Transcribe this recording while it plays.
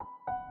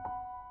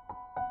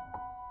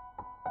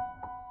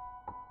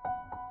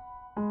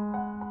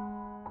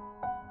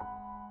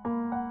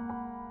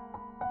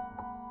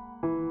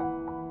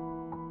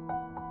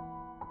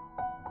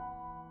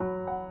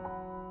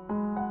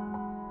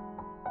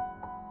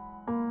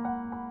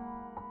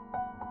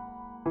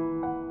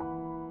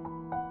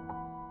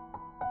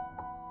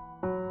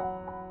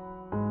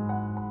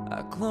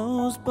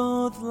close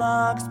both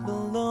locks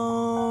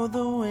below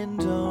the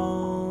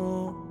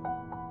window.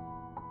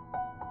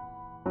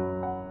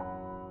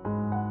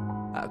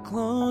 I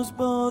close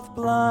both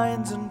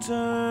blinds and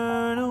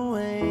turn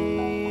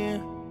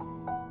away.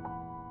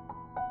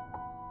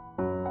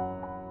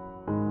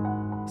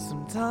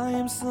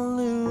 Sometimes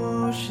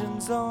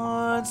solutions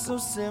aren't so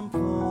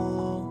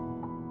simple.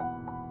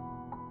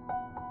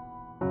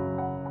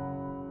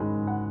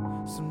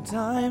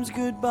 Sometimes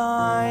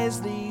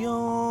goodbye's the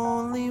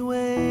only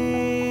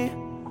way.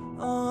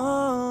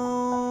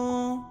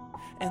 Oh,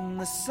 and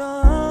the sun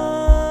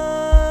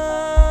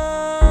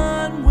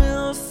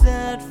will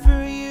set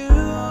for you.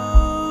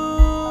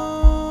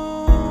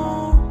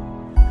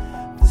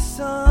 The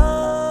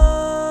sun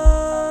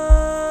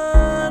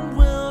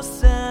will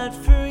set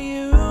for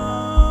you.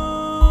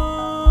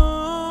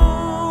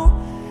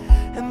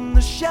 And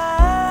the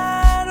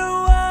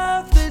shadow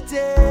of the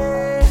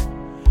day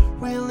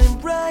will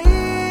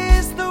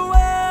embrace the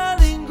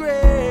world in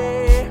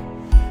gray.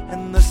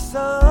 And the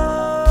sun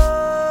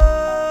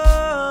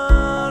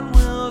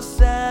will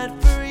set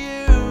for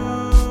you.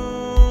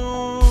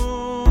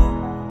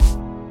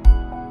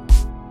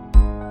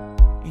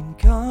 In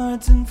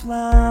cards and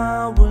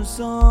flowers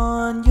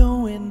on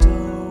your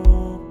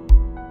window,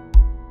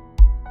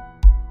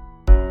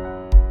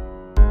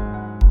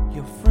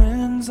 your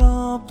friends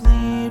all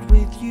plead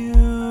with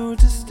you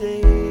to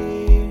stay.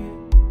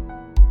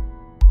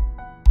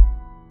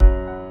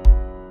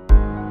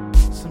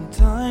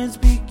 Sometimes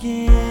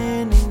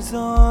beginnings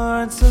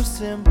aren't so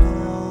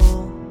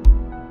simple.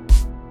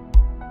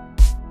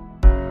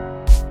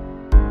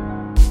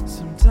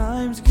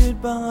 Sometimes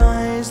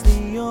goodbye's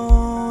the only